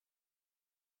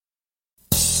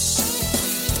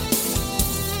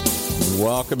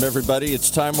Welcome, everybody.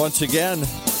 It's time once again.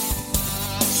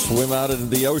 Swim out into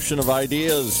the ocean of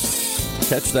ideas.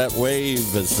 Catch that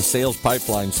wave as the sales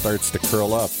pipeline starts to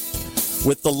curl up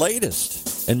with the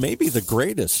latest and maybe the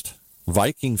greatest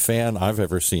Viking fan I've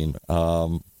ever seen,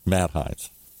 Matt Hines.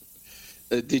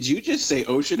 Did you just say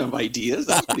ocean of ideas?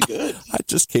 That's pretty good. I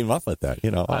just came up with that,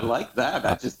 I like that.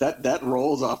 That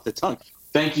rolls off the tongue.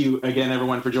 Thank you again,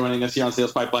 everyone, for joining us here on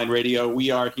Sales Pipeline Radio.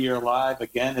 We are here live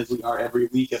again, as we are every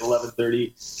week at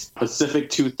 11:30 Pacific,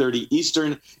 2:30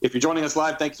 Eastern. If you're joining us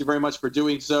live, thank you very much for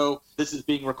doing so. This is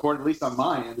being recorded, at least on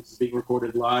my end, this is being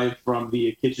recorded live from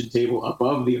the kitchen table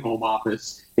above the home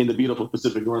office in the beautiful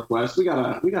Pacific Northwest. We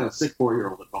got a sick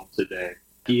 4-year-old at home today.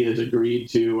 He has agreed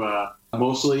to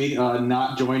mostly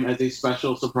not join as a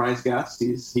special surprise guest.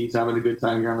 He's having a good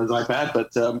time here on his iPad.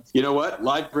 But you know what?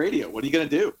 Live radio. What are you going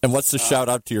to do? And what's the shout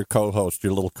out to your co-host,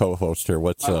 your little co-host here?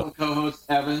 What's my little co-host,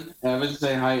 Evan? Evan,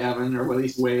 say hi, Evan, or at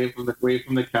least wave from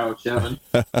the couch, Evan.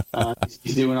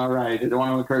 He's doing all right. I don't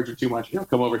want to encourage him too much. He'll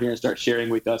come over here and start sharing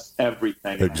with us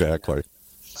everything. Exactly.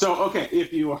 So, okay,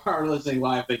 if you are listening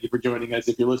live, thank you for joining us.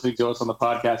 If you're listening to us on the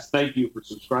podcast, thank you for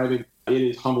subscribing. It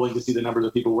is humbling to see the numbers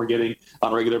of people we're getting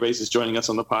on a regular basis joining us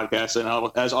on the podcast.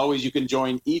 And as always, you can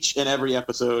join each and every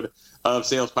episode of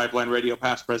Sales Pipeline Radio,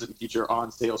 past, present, and future,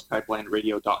 on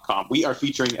salespipelineradio.com. We are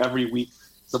featuring every week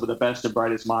some of the best and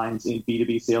brightest minds in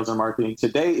B2B sales and marketing.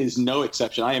 Today is no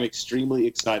exception. I am extremely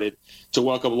excited to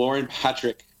welcome Lauren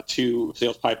Patrick to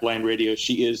Sales Pipeline Radio.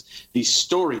 She is the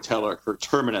storyteller for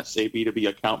Terminus, a B2B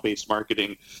account-based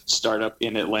marketing startup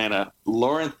in Atlanta.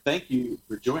 Lauren, thank you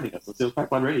for joining us on Sales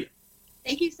Pipeline Radio.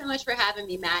 Thank you so much for having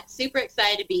me, Matt. Super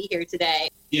excited to be here today.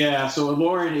 Yeah, so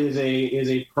Lauren is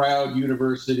a proud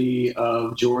University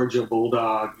of Georgia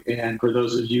Bulldog, and for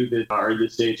those of you that are in the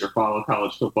States or follow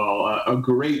college football, a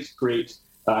great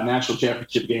national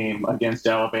championship game against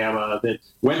Alabama that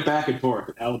went back and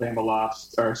forth. Alabama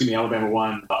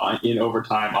won in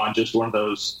overtime on just one of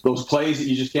those plays that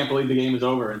you just can't believe the game is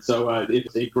over. And so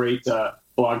it's a great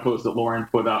blog post that Lauren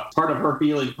put up, part of her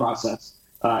healing process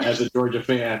as a Georgia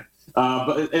fan.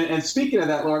 But speaking of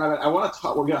that, Lauren, I want to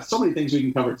talk. We've got so many things we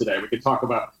can cover today. We're going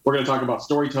to talk about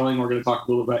storytelling. We're going to talk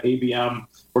a little about ABM.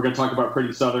 We're going to talk about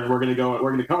Pretty Southern. We're going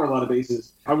to cover a lot of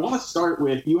bases. I want to start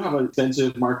with, you have an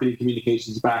extensive marketing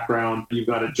communications background. You've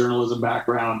got a journalism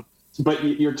background, but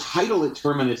your title at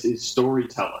Terminus is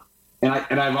storyteller, and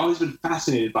I've always been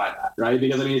fascinated by that, right?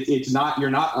 Because I mean, you're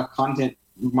not a content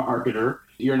marketer.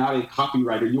 You're not a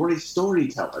copywriter. You're a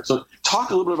storyteller. So talk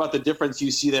a little bit about the difference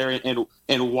you see there,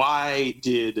 and why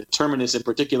did Terminus in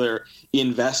particular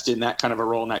invest in that kind of a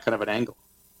role and that kind of an angle?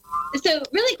 So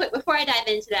really quick, before I dive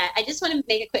into that, I just want to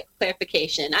make a quick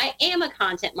clarification. I am a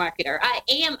content marketer. I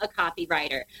am a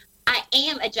copywriter. I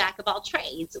am a jack of all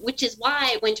trades, which is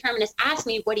why when Terminus asked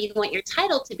me, what do you want your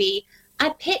title to be? I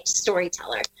picked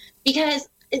storyteller, because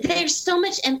there's so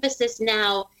much emphasis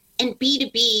now in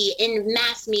B2B, in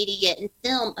mass media, and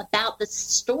film about the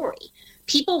story.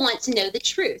 People want to know the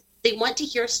truth. They want to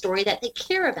hear a story that they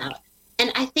care about.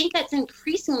 And I think that's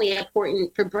increasingly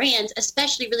important for brands,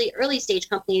 especially really early stage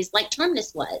companies like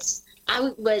Terminus was. I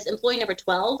was employee number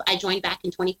 12. I joined back in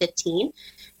 2015.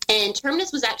 And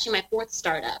Terminus was actually my 4th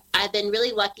startup. I've been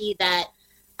really lucky that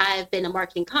I've been a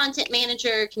marketing content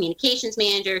manager, communications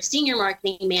manager, senior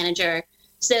marketing manager.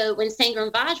 So when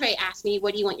Sangram Vajre asked me,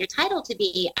 what do you want your title to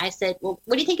be? I said, well,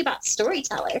 what do you think about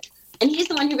storyteller? And he's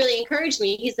the one who really encouraged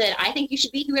me. He said, I think you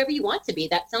should be whoever you want to be.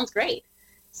 That sounds great.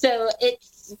 So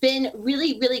it's been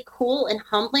really, really cool and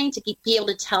humbling to be able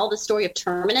to tell the story of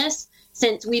Terminus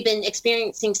since we've been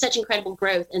experiencing such incredible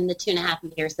growth in the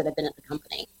 2.5 years that I've been at the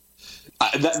company.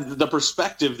 The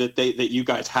perspective that you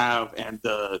guys have, and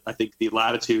I think the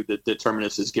latitude that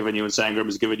Terminus has given you and Sangram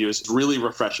has given you is really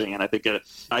refreshing. And I think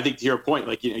to your point,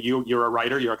 like you're a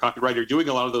writer, you're a copywriter, you're doing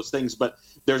a lot of those things, but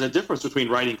there's a difference between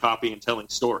writing copy and telling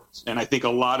stories. And I think a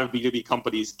lot of B2B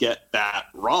companies get that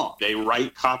wrong. They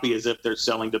write copy as if they're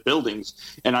selling to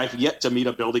buildings, and I've yet to meet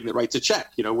a building that writes a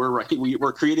check.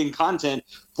 We're creating content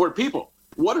for people.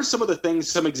 What are some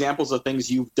examples of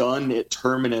things you've done at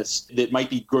Terminus that might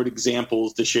be good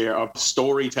examples to share of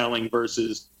storytelling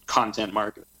versus content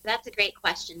marketing? That's a great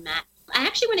question, Matt. I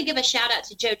actually want to give a shout out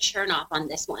to Joe Chernoff on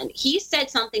this one. He said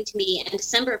something to me in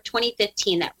December of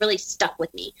 2015 that really stuck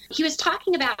with me. He was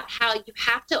talking about how you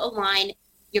have to align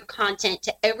your content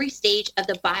to every stage of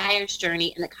the buyer's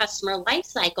journey and the customer life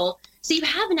cycle so you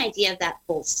have an idea of that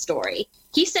full story.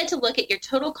 He said to look at your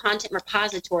total content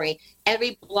repository,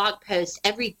 every blog post,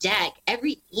 every deck,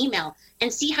 every email,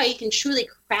 and see how you can truly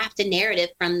craft a narrative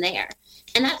from there.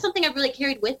 And that's something I've really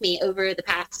carried with me over the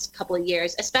past couple of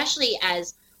years, especially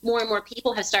as more and more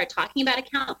people have started talking about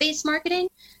account-based marketing,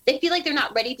 they feel like they're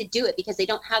not ready to do it because they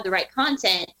don't have the right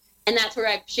content. And that's where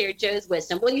I've shared Joe's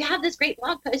wisdom. Well, you have this great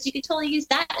blog post. You could totally use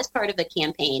that as part of a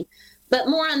campaign. But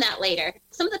more on that later.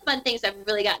 Some of the fun things I've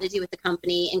really gotten to do with the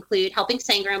company include helping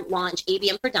Sangram launch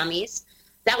ABM for Dummies.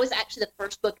 That was actually the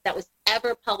first book that was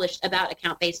ever published about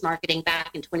account-based marketing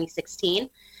back in 2016.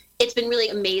 It's been really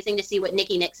amazing to see what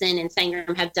Nikki Nixon and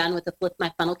Sangram have done with the Flip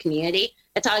My Funnel community.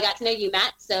 That's how I got to know you,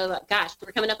 Matt. So, gosh,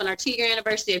 we're coming up on our 2-year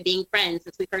anniversary of being friends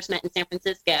since we first met in San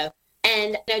Francisco.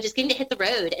 And just getting to hit the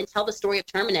road and tell the story of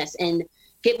Terminus and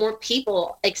get more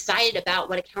people excited about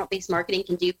what account-based marketing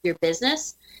can do for your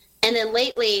business. And then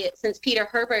lately, since Peter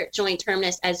Herbert joined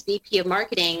Terminus as VP of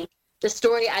Marketing, the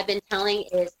story I've been telling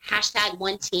is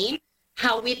 #OneTeam,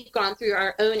 how we've gone through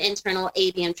our own internal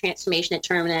ABM transformation at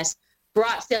Terminus,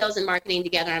 brought sales and marketing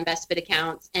together on best fit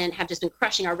accounts, and have just been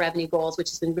crushing our revenue goals, which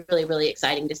has been really, really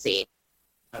exciting to see.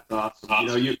 That's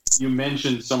awesome. You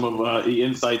mentioned some of the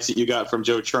insights that you got from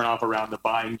Joe Chernoff around the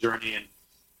buying journey. And,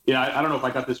 I don't know if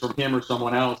I got this from him or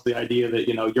someone else, the idea that,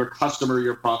 your customer,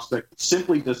 your prospect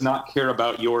simply does not care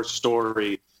about your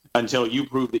story until you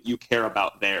prove that you care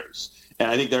about theirs. And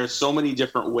I think there are so many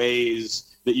different ways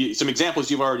some examples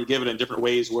you've already given in different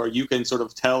ways where you can sort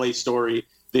of tell a story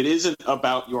that isn't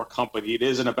about your company. It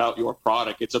isn't about your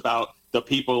product. It's about the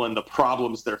people and the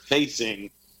problems they're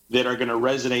facing that are going to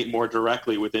resonate more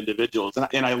directly with individuals.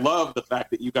 And I love the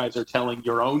fact that you guys are telling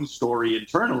your own story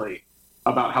internally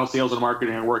about how sales and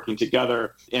marketing are working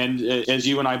together. And as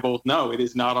you and I both know, it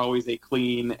is not always a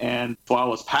clean and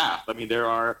flawless path. I mean, there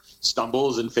are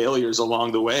stumbles and failures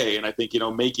along the way. And I think,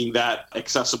 making that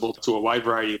accessible to a wide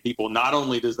variety of people, not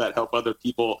only does that help other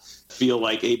people feel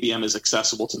like ABM is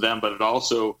accessible to them, but it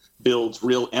also builds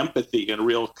real empathy and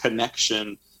real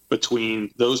connection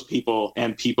between those people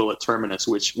and people at Terminus,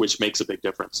 which makes a big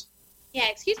difference. Yeah,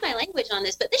 excuse my language on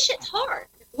this, but this shit's hard.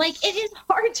 Like, it is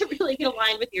hard to really get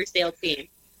aligned with your sales team.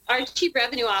 Our Chief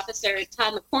Revenue Officer,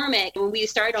 Todd McCormick, when we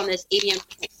started on this ABM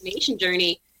transformation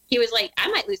journey, he was like, I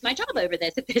might lose my job over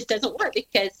this if this doesn't work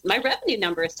because my revenue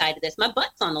number is tied to this. My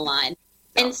butt's on the line.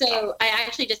 And so I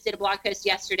actually just did a blog post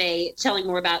yesterday telling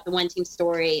more about the OneTeam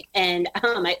story. And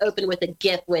I opened with a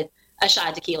GIF with a shot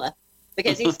of tequila.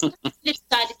 Because you just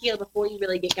shot tequila before you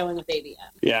really get going with ABM.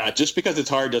 Yeah, just because it's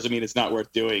hard doesn't mean it's not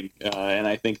worth doing. And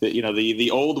I think that,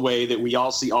 the old way that we all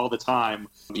see all the time,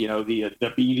 the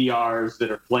BDRs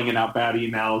that are flinging out bad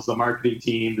emails, the marketing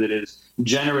team that is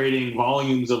generating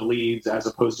volumes of leads as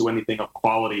opposed to anything of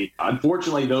quality.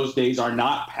 Unfortunately, those days are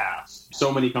not past.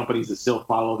 So many companies that still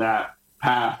follow that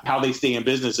path. How they stay in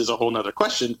business is a whole nother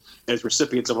question. As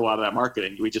recipients of a lot of that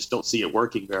marketing, we just don't see it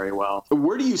working very well.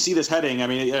 Where do you see this heading? I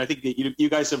mean, I think that you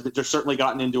guys have just certainly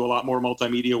gotten into a lot more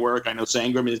multimedia work. I know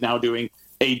Sangram is now doing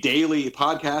a daily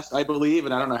podcast, I believe,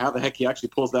 and I don't know how the heck he actually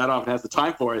pulls that off and has the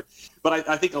time for it. But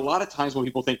I think a lot of times when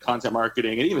people think content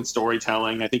marketing and even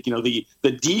storytelling, I think,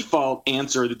 the default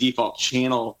answer, the default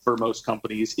channel for most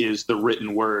companies is the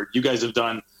written word. You guys have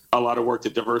done a lot of work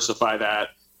to diversify that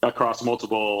across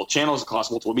multiple channels, across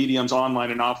multiple mediums,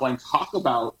 online and offline. Talk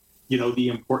about, the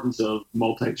importance of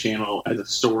multi-channel as a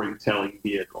storytelling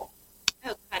vehicle.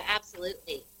 Oh, God,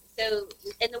 absolutely. So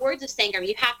in the words of Sangram,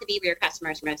 you have to be where your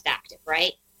customers are most active,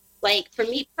 right? Like for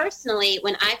me personally,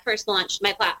 when I first launched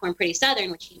my platform, Pretty Southern,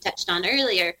 which you touched on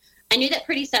earlier, I knew that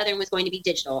Pretty Southern was going to be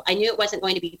digital. I knew it wasn't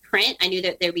going to be print. I knew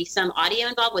that there'd be some audio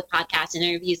involved with podcasts and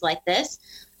interviews like this.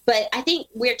 But I think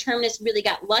where Terminus really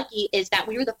got lucky is that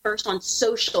we were the first on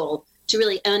social to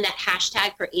really own that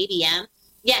hashtag for ABM.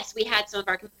 Yes, we had some of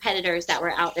our competitors that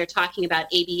were out there talking about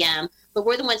ABM, but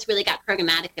we're the ones who really got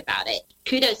programmatic about it.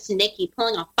 Kudos to Nikki.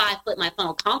 Pulling off 5 Flip My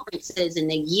Funnel conferences in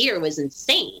a year was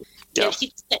insane. Yeah. She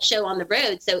took that show on the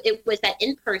road. So it was that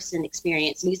in-person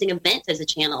experience, using events as a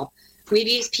channel. We've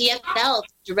used PFL,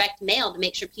 direct mail, to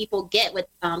make sure people get with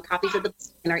copies of the book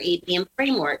in our ABM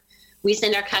framework. We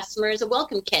send our customers a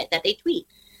welcome kit that they tweet.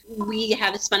 We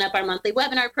have spun up our monthly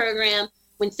webinar program.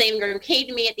 When Sangram came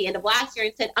to me at the end of last year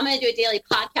and said, I'm going to do a daily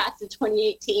podcast in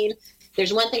 2018,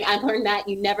 there's one thing I learned, that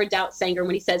you never doubt Sangram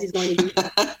when he says he's going to do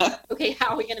that. Okay, how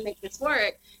are we going to make this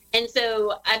work? And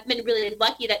so I've been really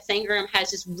lucky that Sangram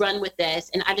has just run with this,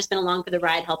 and I've just been along for the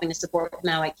ride, helping to support him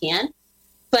how I can.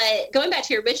 But going back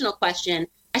to your original question,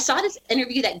 I saw this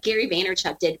interview that Gary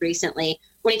Vaynerchuk did recently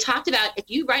when he talked about, if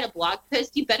you write a blog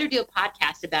post, you better do a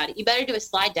podcast about it. You better do a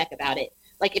slide deck about it.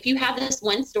 Like if you have this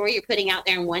one story you're putting out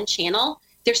there in one channel,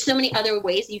 there's so many other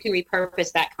ways you can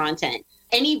repurpose that content.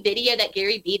 Any video that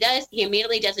Gary Vee does, he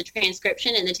immediately does a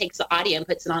transcription and then takes the audio and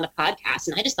puts it on a podcast.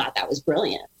 And I just thought that was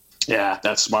brilliant. Yeah,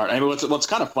 that's smart. I mean, what's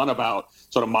kind of fun about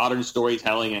sort of modern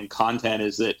storytelling and content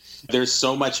is that there's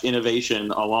so much innovation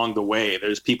along the way.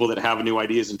 There's people that have new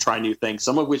ideas and try new things,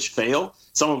 some of which fail,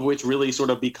 some of which really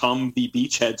sort of become the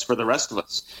beachheads for the rest of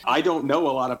us. I don't know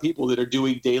a lot of people that are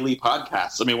doing daily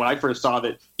podcasts. I mean, when I first saw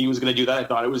that he was going to do that, I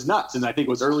thought it was nuts. And I think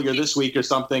it was earlier this week or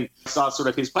something, I saw sort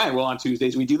of his plan. Well, on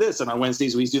Tuesdays we do this, and on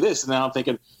Wednesdays we do this. And now I'm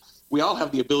thinking, we all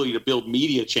have the ability to build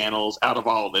media channels out of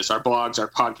all of this, our blogs, our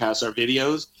podcasts, our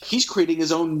videos. He's creating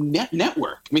his own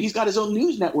network. I mean, he's got his own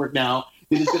news network now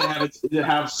that is going to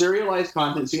have serialized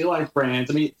content, serialized brands.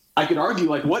 I mean, I could argue,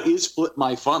 like, what is Flip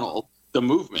My Funnel, the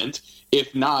movement,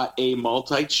 if not a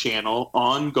multi-channel,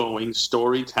 ongoing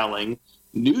storytelling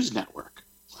news network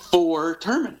for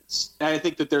Terminus? And I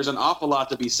think that there's an awful lot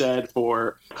to be said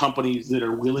for companies that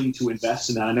are willing to invest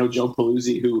in that. I know Joe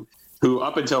Paluzzi, who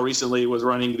up until recently was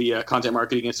running the Content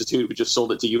Marketing Institute, who just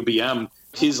sold it to UBM.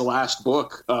 His last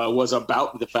book was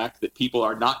about the fact that people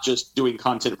are not just doing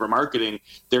content for marketing,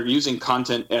 they're using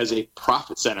content as a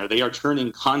profit center. They are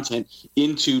turning content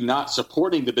into not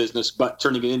supporting the business, but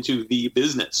turning it into the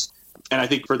business. And I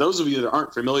think for those of you that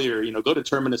aren't familiar, go to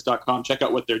Terminus.com, check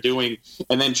out what they're doing,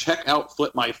 and then check out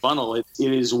Flip My Funnel. It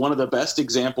is one of the best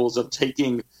examples of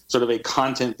taking sort of a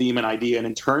content theme and idea and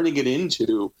then turning it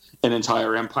into an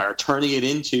entire empire, turning it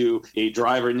into a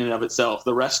driver in and of itself.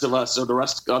 The rest of us, or the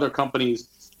rest of other companies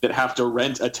that have to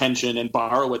rent attention and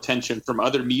borrow attention from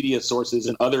other media sources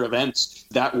and other events,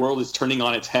 that world is turning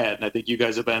on its head. And I think you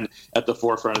guys have been at the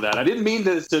forefront of that. I didn't mean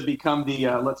this to become the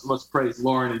let's praise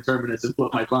Lauren and Terminus and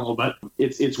Flip My Funnel, but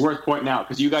it's worth pointing out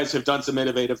because you guys have done some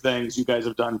innovative things. You guys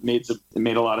have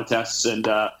made a lot of tests, and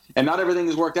not everything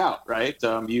has worked out, right?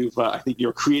 I think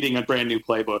you're creating a brand new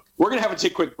playbook. We're gonna have to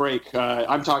take a quick break.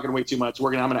 I'm talking way too much.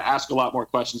 I'm gonna ask a lot more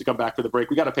questions to come back for the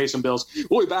break. We got to pay some bills.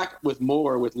 We'll be back with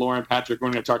more with Lauren Patrick. We're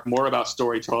going to talk more about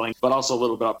storytelling, but also a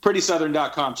little bit about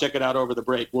PrettySouthern.com. Check it out over the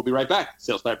break. We'll be right back.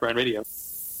 Sales Pipeline Radio.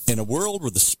 In a world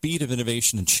where the speed of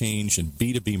innovation and change in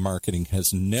B2B marketing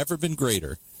has never been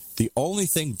greater, the only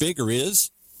thing bigger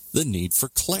is the need for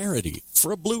clarity,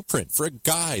 for a blueprint, for a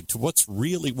guide to what's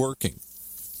really working.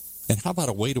 And how about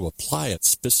a way to apply it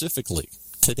specifically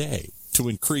today to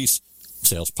increase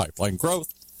sales pipeline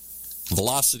growth,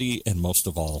 velocity, and most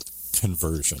of all,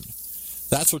 conversion?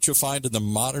 That's what you'll find in the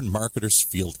Modern Marketer's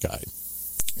Field Guide.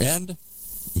 And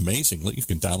amazingly, you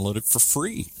can download it for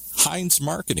free.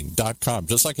 HeinzMarketing.com,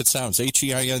 just like it sounds,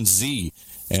 HeinzMarketing.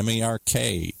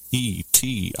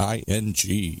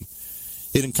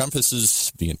 It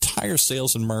encompasses the entire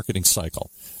sales and marketing cycle,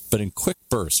 but in quick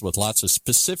bursts with lots of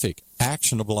specific,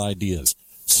 actionable ideas,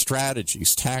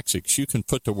 strategies, tactics you can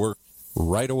put to work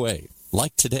right away,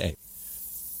 like today.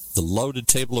 The loaded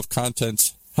table of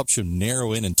contents helps you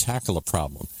narrow in and tackle a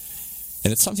problem.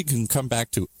 And it's something you can come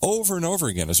back to over and over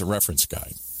again as a reference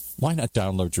guide. Why not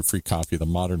download your free copy of the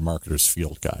Modern Marketer's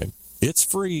Field Guide? It's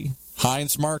free.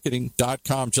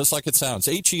 HeinzMarketing.com, just like it sounds.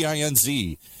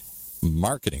 HEINZ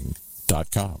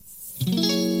Marketing.com.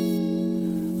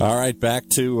 All right, back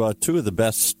to two of the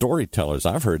best storytellers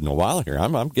I've heard in a while here.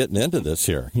 I'm getting into this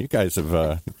here. You guys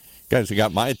have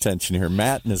got my attention here.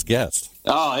 Matt and his guest.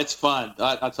 Oh, it's fun.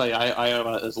 I'll tell you,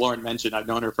 I as Lauren mentioned, I've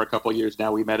known her for a couple of years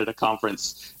now. We met at a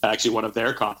conference, actually one of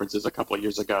their conferences a couple of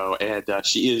years ago, and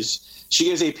she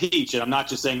is a peach, and I'm not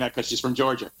just saying that because she's from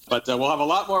Georgia. But we'll have a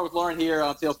lot more with Lauren here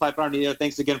on Sales Pipeline Radio.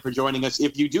 Thanks again for joining us.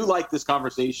 If you do like this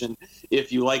conversation,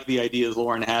 if you like the ideas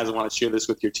Lauren has and want to share this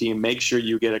with your team, make sure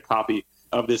you get a copy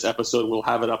of this episode. We'll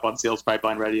have it up on Sales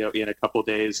Pipeline Radio in a couple of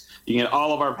days. You can get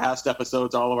all of our past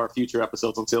episodes, all of our future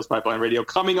episodes on Sales Pipeline Radio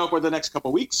coming up over the next couple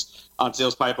of weeks on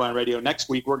Sales Pipeline Radio. Next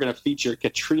week, we're going to feature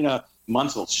Katrina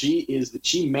Munsell.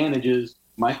 She manages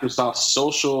Microsoft's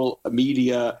social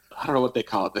media. I don't know what they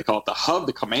call it. They call it the hub,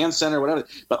 the command center, whatever.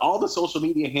 But all the social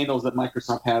media handles that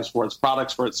Microsoft has for its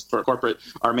products, for corporate,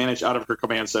 are managed out of her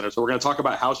command center. So we're going to talk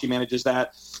about how she manages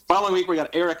that. Following week, we got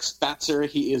Eric Spatzer.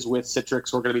 He is with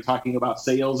Citrix. We're going to be talking about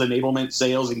sales enablement,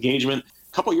 sales engagement.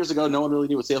 A couple of years ago, no one really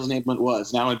knew what sales enablement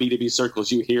was. Now in B2B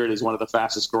circles, you hear it as one of the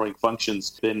fastest growing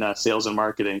functions in sales and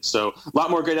marketing. So a lot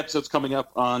more great episodes coming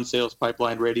up on Sales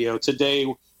Pipeline Radio. Today,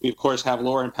 we, of course, have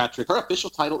Lauren Patrick. Her official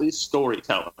title is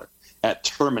Storyteller at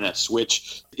Terminus,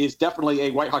 which is definitely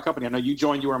a white-hot company. I know you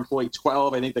joined, you were employee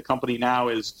 12. I think the company now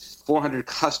is 400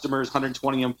 customers,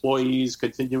 120 employees,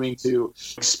 continuing to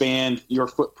expand your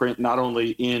footprint not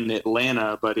only in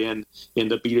Atlanta, but in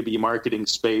the B2B marketing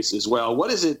space as well.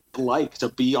 What is it like to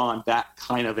be on that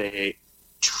kind of a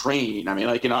train? I mean,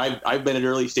 I've been at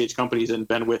early stage companies and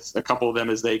been with a couple of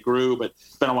them as they grew, but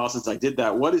it's been a while since I did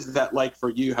that. What is that like for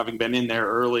you, having been in there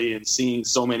early and seeing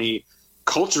so many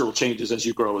cultural changes as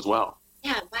you grow as well?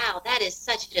 Yeah, wow, that is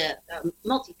such a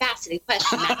multifaceted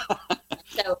question, Matt.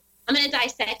 So I'm going to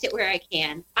dissect it where I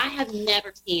can. I have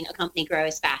never seen a company grow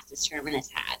as fast as Terminus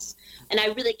has. And I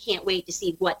really can't wait to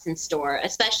see what's in store,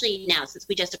 especially now since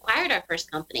we just acquired our first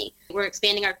company. We're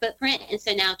expanding our footprint. And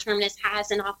so now Terminus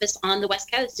has an office on the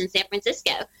West Coast in San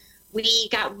Francisco. We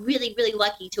got really, really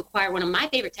lucky to acquire one of my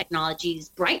favorite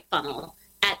technologies, BrightFunnel,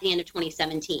 at the end of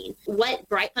 2017. What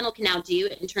BrightFunnel can now do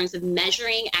in terms of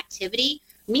measuring activity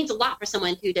means a lot for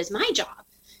someone who does my job.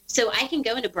 So I can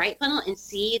go into BrightFunnel and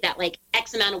see that like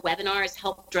X amount of webinars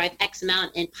help drive X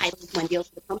amount in pipeline when deals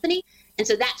for the company. And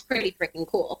so that's pretty freaking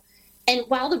cool. And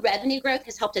while the revenue growth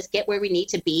has helped us get where we need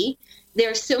to be, there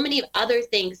are so many other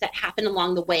things that happen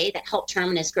along the way that help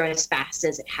Terminus grow as fast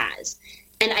as it has.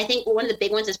 And I think one of the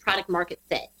big ones is product market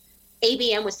fit.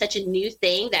 ABM was such a new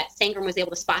thing that Sangram was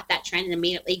able to spot that trend and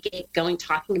immediately get going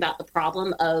talking about the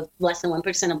problem of less than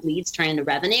 1% of leads turning into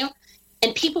revenue.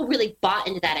 And people really bought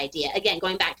into that idea. Again,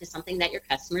 going back to something that your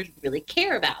customers really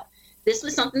care about. This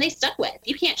was something they stuck with. If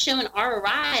you can't show an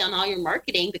ROI on all your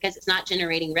marketing because it's not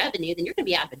generating revenue, then you're going to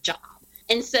be out of a job.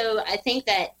 And so I think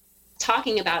that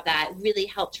talking about that really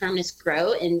helped Terminus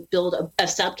grow and build a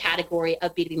subcategory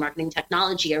of B2B marketing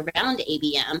technology around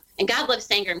ABM. And God loves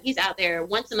Sangram. He's out there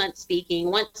once a month speaking,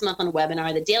 once a month on a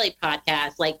webinar, the daily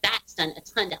podcast. Like that's done a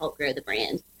ton to help grow the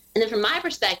brand. And then from my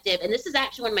perspective, and this is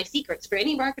actually one of my secrets for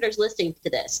any marketers listening to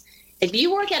this, if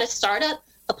you work at a startup,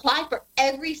 apply for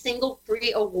every single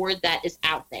free award that is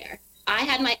out there. I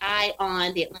had my eye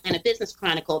on the Atlanta Business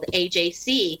Chronicle, the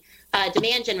AJC,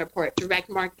 Demand Gen Report, Direct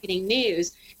Marketing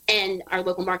News, and our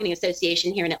local marketing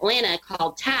association here in Atlanta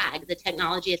called TAG, the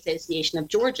Technology Association of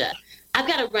Georgia. I've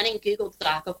got a running Google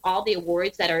Doc of all the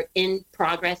awards that are in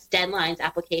progress, deadlines,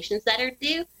 applications that are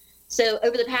due. So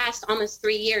over the past almost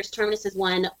 3 years, Terminus has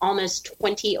won almost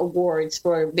 20 awards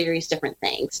for various different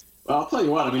things. Well, I'll tell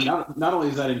you what, I mean, not only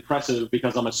is that impressive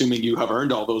because I'm assuming you have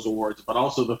earned all those awards, but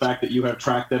also the fact that you have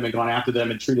tracked them and gone after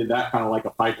them and treated that kind of like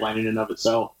a pipeline in and of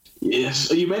itself.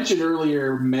 Yes, you mentioned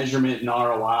earlier measurement and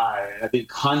ROI. I think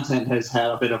content has had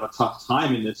a bit of a tough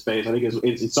time in this space. I think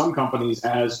it's in some companies,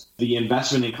 as the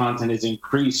investment in content has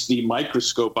increased, the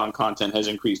microscope on content has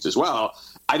increased as well.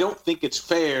 I don't think it's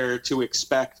fair to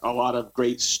expect a lot of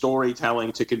great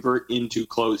storytelling to convert into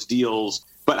closed deals.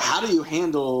 But how do you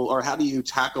handle or how do you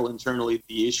tackle internally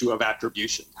the issue of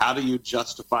attribution? How do you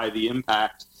justify the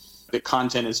impact that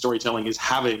content and storytelling is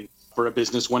having for a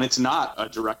business when it's not a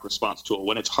direct response tool,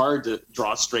 when it's hard to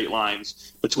draw straight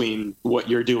lines between what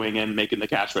you're doing and making the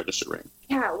cash register ring?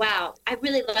 Yeah, wow. I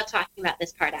really love talking about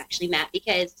this part, actually, Matt,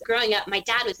 because growing up, my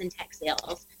dad was in tech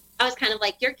sales. I was kind of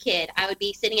like your kid. I would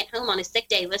be sitting at home on a sick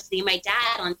day listening to my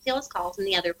dad on sales calls in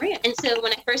the other room. And so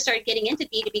when I first started getting into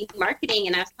B2B marketing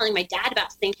and I was telling my dad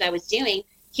about things that I was doing,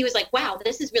 he was like, wow,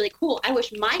 this is really cool. I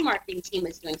wish my marketing team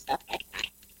was doing stuff like that.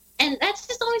 And that's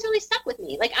just always really stuck with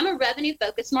me. Like, I'm a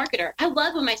revenue-focused marketer. I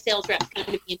love when my sales reps come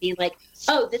to me and be like,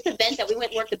 oh, this event that we went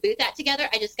and worked the booth at together,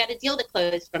 I just got a deal to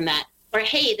close from that. Or,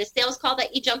 hey, this sales call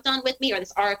that you jumped on with me or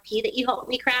this RFP that you helped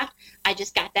me craft, I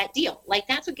just got that deal. Like,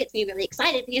 that's what gets me really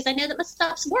excited because I know that my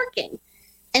stuff's working.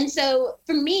 And so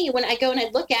for me, when I go and I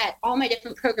look at all my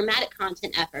different programmatic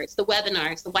content efforts, the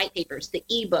webinars, the white papers, the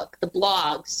ebook, the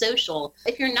blog, social,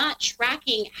 if you're not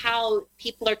tracking how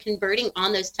people are converting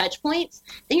on those touch points,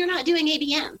 then you're not doing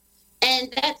ABM.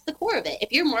 And that's the core of it.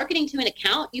 If you're marketing to an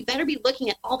account, you better be looking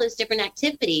at all those different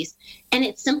activities. And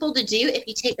it's simple to do if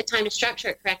you take the time to structure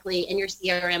it correctly in your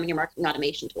CRM and your marketing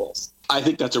automation tools. I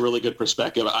think that's a really good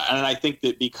perspective. And I think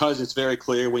that because it's very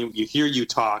clear when you hear you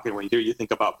talk and when you hear you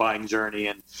think about Buying Journey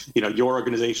and, you know, your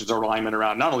organization's alignment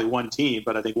around not only one team,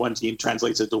 but I think one team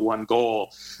translates into one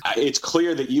goal. It's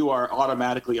clear that you are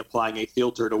automatically applying a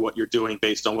filter to what you're doing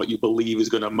based on what you believe is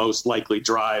going to most likely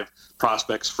drive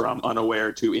prospects from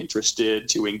unaware to interested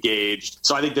to engaged.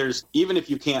 So I think even if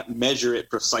you can't measure it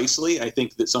precisely, I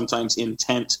think that sometimes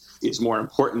intent is more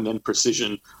important than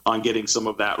precision on getting some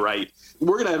of that right.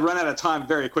 We're going to run out of time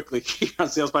very quickly here on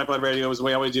Sales Pipeline Radio, as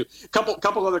we always do.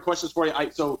 Couple other questions for you.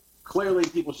 So clearly,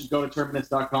 people should go to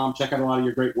Terminus.com, check out a lot of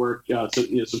your great work,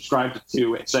 subscribe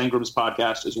to Sangram's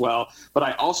podcast as well. But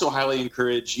I also highly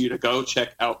encourage you to go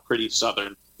check out Pretty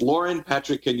Southern. Lauren,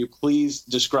 Patrick, can you please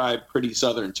describe Pretty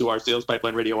Southern to our Sales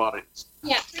Pipeline Radio audience?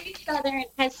 Yeah, Pretty Southern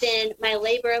has been my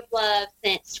labor of love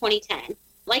since 2010.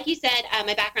 Like you said,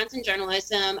 my background's in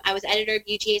journalism. I was editor of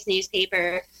UGA's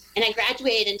newspaper, and I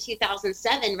graduated in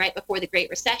 2007, right before the Great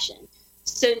Recession.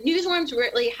 So newsworms were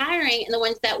really hiring, and the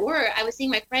ones that were, I was seeing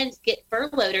my friends get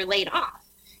furloughed or laid off.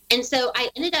 And so I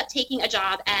ended up taking a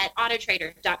job at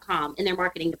Autotrader.com in their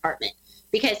marketing department.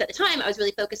 because at the time I was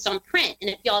really focused on print. And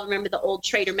if y'all remember the old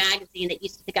Trader magazine that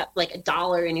used to pick up like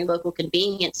 $1 in your local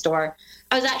convenience store,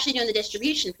 I was actually doing the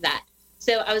distribution for that.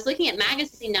 So I was looking at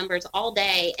magazine numbers all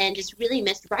day and just really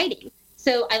missed writing.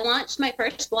 So I launched my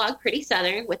first blog, Pretty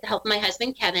Southern, with the help of my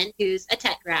husband, Kevin, who's a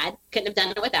tech grad. Couldn't have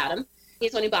done it without him.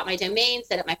 He's the one who bought my domain,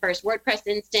 set up my first WordPress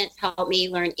instance, helped me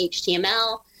learn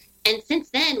HTML. And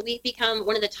since then, we've become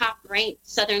one of the top-ranked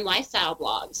Southern lifestyle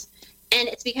blogs. And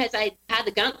it's because I had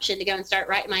the gumption to go and start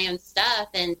writing my own stuff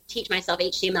and teach myself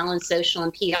HTML and social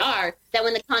and PR, that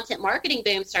when the content marketing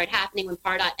boom started happening, when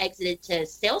Pardot exited to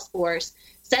Salesforce,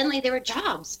 suddenly there were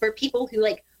jobs for people who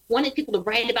wanted people to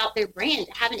write about their brand,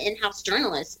 to have an in-house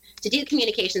journalist, to do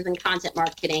communications and content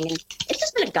marketing. And it's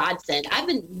just been a godsend. I've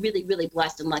been really, really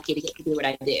blessed and lucky to get to do what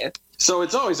I do. So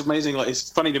it's always amazing. It's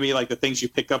funny to me, the things you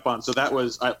pick up on. So that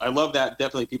was, I love that.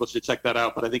 Definitely people should check that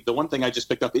out. But I think the one thing I just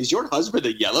picked up is your husband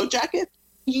a Yellow Jacket?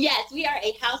 Yes, we are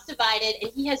a house divided,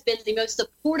 and he has been the most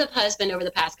supportive husband over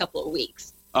the past couple of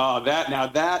weeks. Oh,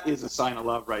 that is a sign of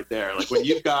love right there. Like when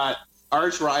you've got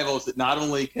arch rivals that not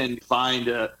only can find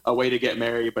a way to get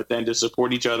married, but then to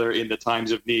support each other in the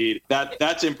times of need.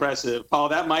 That's impressive. Paul,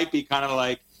 that might be kind of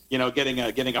like, getting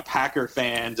a Packer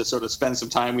fan to sort of spend some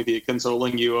time with you,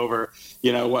 consoling you over,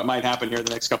 what might happen here in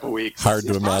the next couple of weeks. Hard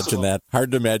to imagine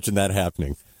that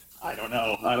happening. I don't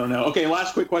know. Okay,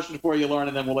 last quick question for you, Lauren,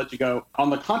 and then we'll let you go. On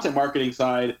the content marketing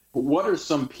side, what are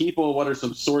some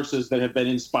sources that have been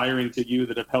inspiring to you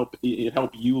that have helped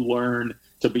you learn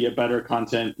to be a better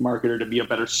content marketer, to be a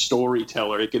better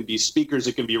storyteller? It can be speakers,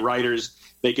 it can be writers,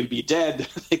 they can be dead,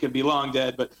 they can be long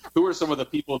dead, but who are some of the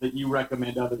people that you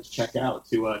recommend others check out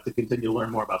to continue to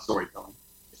learn more about storytelling?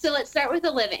 So let's start with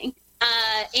a living.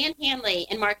 Ann Hanley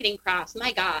in Marketing Crafts,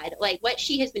 my God, what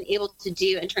she has been able to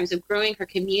do in terms of growing her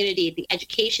community, the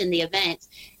education, the events,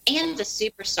 and the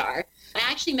superstar. I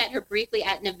actually met her briefly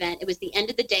at an event. It was the end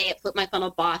of the day at Flip My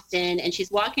Funnel Boston, and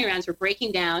she's walking around, so we're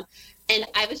breaking down, and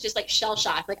I was just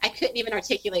shell-shocked. I couldn't even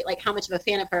articulate how much of a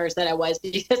fan of hers that I was,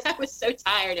 because I was so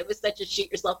tired. It was such a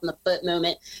shoot yourself in the foot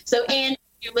moment. So Ann, if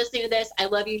you're listening to this, I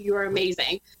love you. You are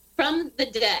amazing. From the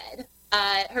dead.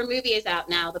 Her movie is out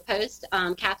now, The Post,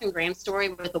 Katharine Graham's story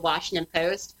with the Washington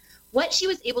Post. What she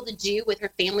was able to do with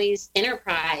her family's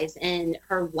enterprise and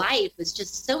her life was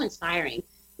just so inspiring.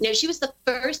 She was the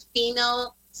first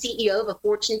female CEO of a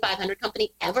Fortune 500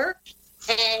 company ever.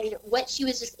 And what she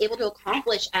was just able to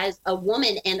accomplish as a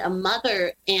woman and a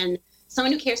mother and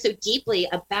someone who cares so deeply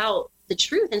about the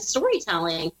truth and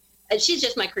storytelling. She's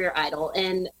just my career idol.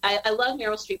 And I love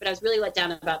Meryl Streep, but I was really let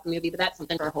down about the movie, but that's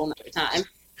something for a whole nother time.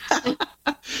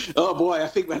 Oh boy, I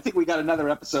think we got another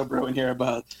episode brewing here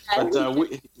but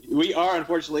we are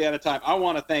unfortunately out of time. I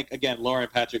want to thank again Lauren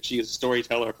Patrick. She is a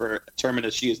storyteller for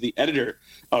Terminus. She is the editor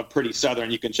of Pretty Southern.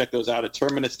 You can check those out at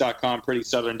terminus.com,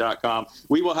 prettysouthern.com.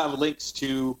 We will have links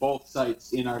to both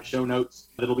sites in our show notes.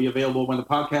 It'll be available when the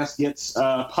podcast gets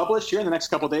published here in the next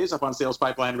couple of days up on Sales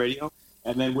Pipeline Radio.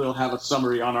 And then we'll have a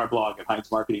summary on our blog at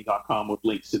HeinzMarketing.com with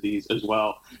links to these as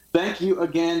well. Thank you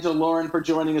again to Lauren for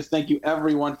joining us. Thank you,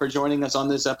 everyone, for joining us on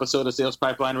this episode of Sales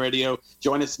Pipeline Radio.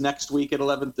 Join us next week at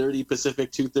 11:30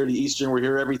 Pacific, 2:30 Eastern. We're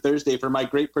here every Thursday for my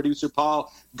great producer,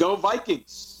 Paul. Go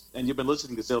Vikings! And you've been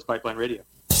listening to Sales Pipeline Radio.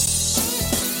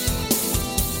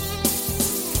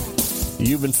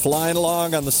 You've been flying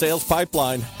along on the Sales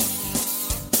Pipeline.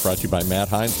 Brought to you by Matt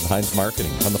Heinz and Heinz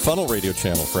Marketing on the Funnel Radio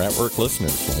channel for at-work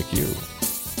listeners like you.